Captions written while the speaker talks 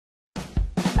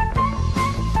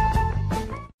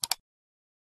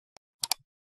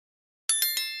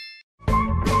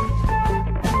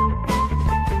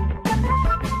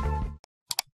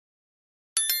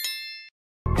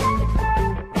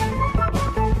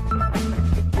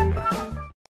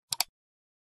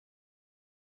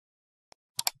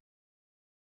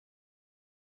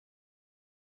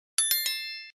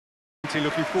plenty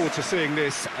looking forward to seeing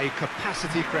this. A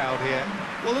capacity crowd here.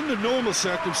 Well, under normal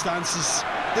circumstances,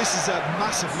 this is a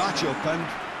massive matchup, and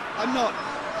I'm not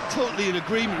totally in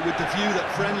agreement with the view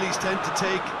that friendlies tend to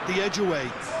take the edge away.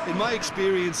 In my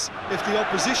experience, if the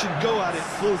opposition go at it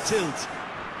full tilt,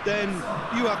 then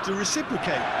you have to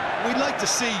reciprocate. We'd like to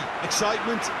see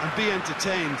excitement and be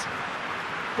entertained,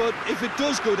 but if it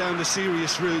does go down the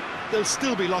serious route, there'll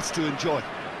still be lots to enjoy.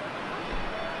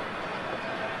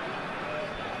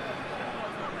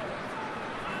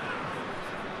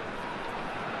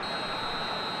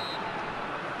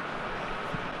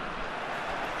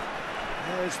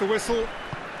 There's the whistle.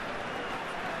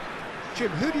 Jim,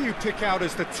 who do you pick out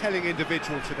as the telling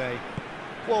individual today?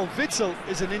 Well, Witsel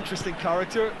is an interesting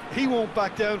character. He won't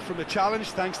back down from a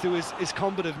challenge thanks to his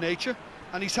combative nature,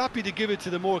 and he's happy to give it to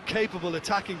the more capable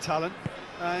attacking talent.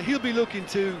 He'll be looking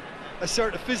to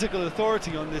assert a physical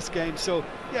authority on this game, so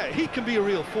yeah, he can be a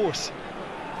real force.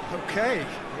 Okay,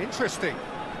 interesting.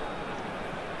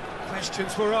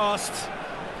 Questions were asked,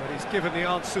 but he's given the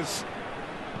answers.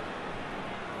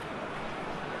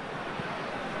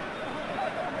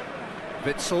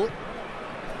 Witsel.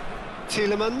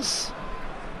 Tielemans.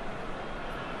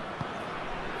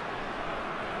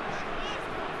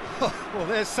 Well,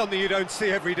 there's something you don't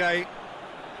see every day.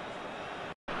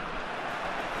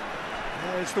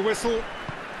 There's the whistle.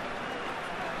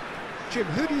 Jim,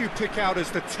 who do you pick out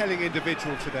as the telling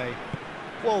individual today?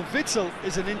 Well, Witsel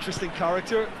is an interesting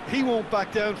character. He won't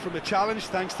back down from a challenge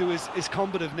thanks to his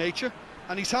combative nature,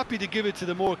 and he's happy to give it to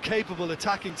the more capable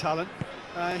attacking talent.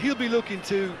 He'll be looking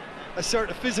to assert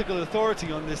a physical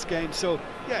authority on this game, so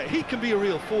yeah, he can be a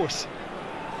real force.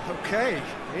 Okay,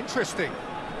 interesting.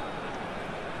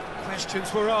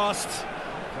 Questions were asked,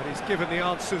 but he's given the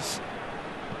answers.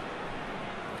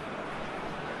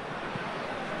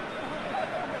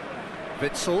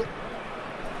 Witsel.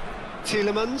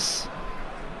 Tielemans.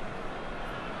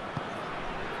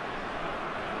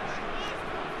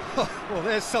 Well,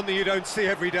 there's something you don't see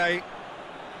every day.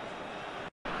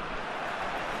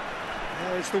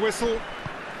 There's the whistle.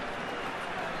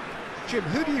 Jim,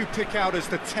 who do you pick out as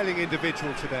the telling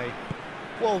individual today?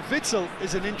 Well, Witsel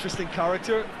is an interesting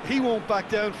character. He won't back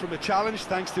down from a challenge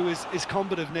thanks to his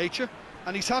combative nature,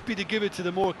 and he's happy to give it to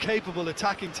the more capable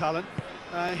attacking talent.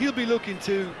 He'll be looking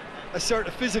to assert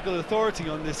a physical authority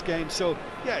on this game, so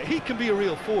yeah, he can be a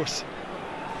real force.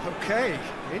 Okay,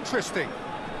 interesting.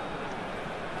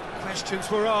 Questions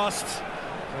were asked,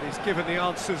 but he's given the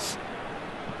answers.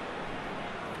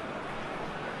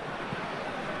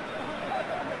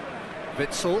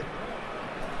 Witsel.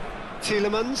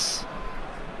 Tielemans.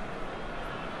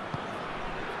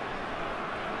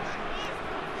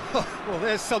 Well,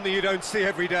 there's something you don't see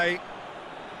every day.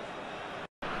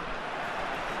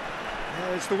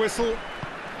 There's the whistle.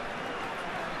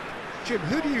 Jim,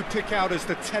 who do you pick out as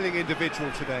the telling individual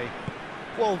today?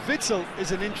 Well, Witsel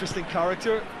is an interesting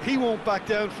character. He won't back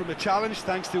down from a challenge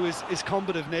thanks to his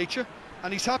combative nature,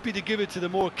 and he's happy to give it to the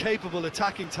more capable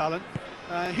attacking talent.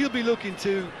 He'll be looking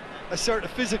to assert a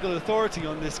physical authority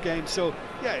on this game, so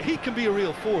yeah, he can be a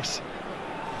real force.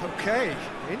 Okay,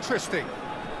 interesting.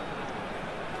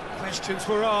 Questions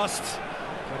were asked,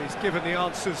 but he's given the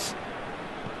answers.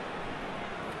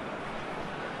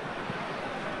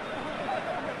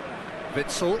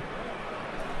 Witsel.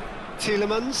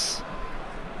 Tielemans.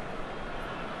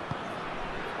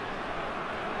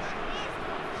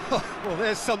 Well,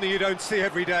 there's something you don't see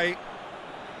every day.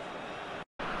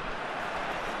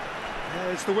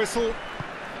 There's the whistle.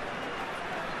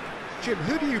 Jim,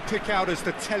 who do you pick out as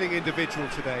the telling individual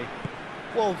today?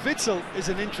 Well, Witsel is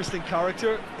an interesting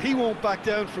character. He won't back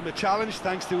down from a challenge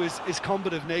thanks to his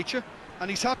combative nature, and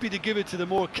he's happy to give it to the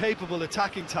more capable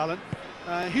attacking talent.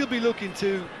 He'll be looking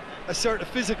to assert a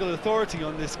physical authority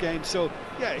on this game, so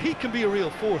yeah, he can be a real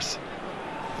force.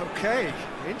 Okay,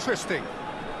 interesting.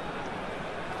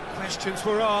 Questions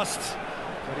were asked,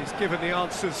 but he's given the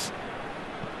answers.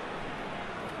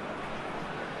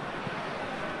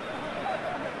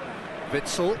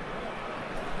 Witsel.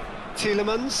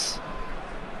 Tielemans.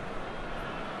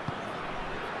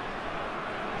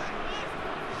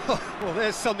 Well,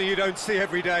 there's something you don't see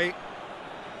every day.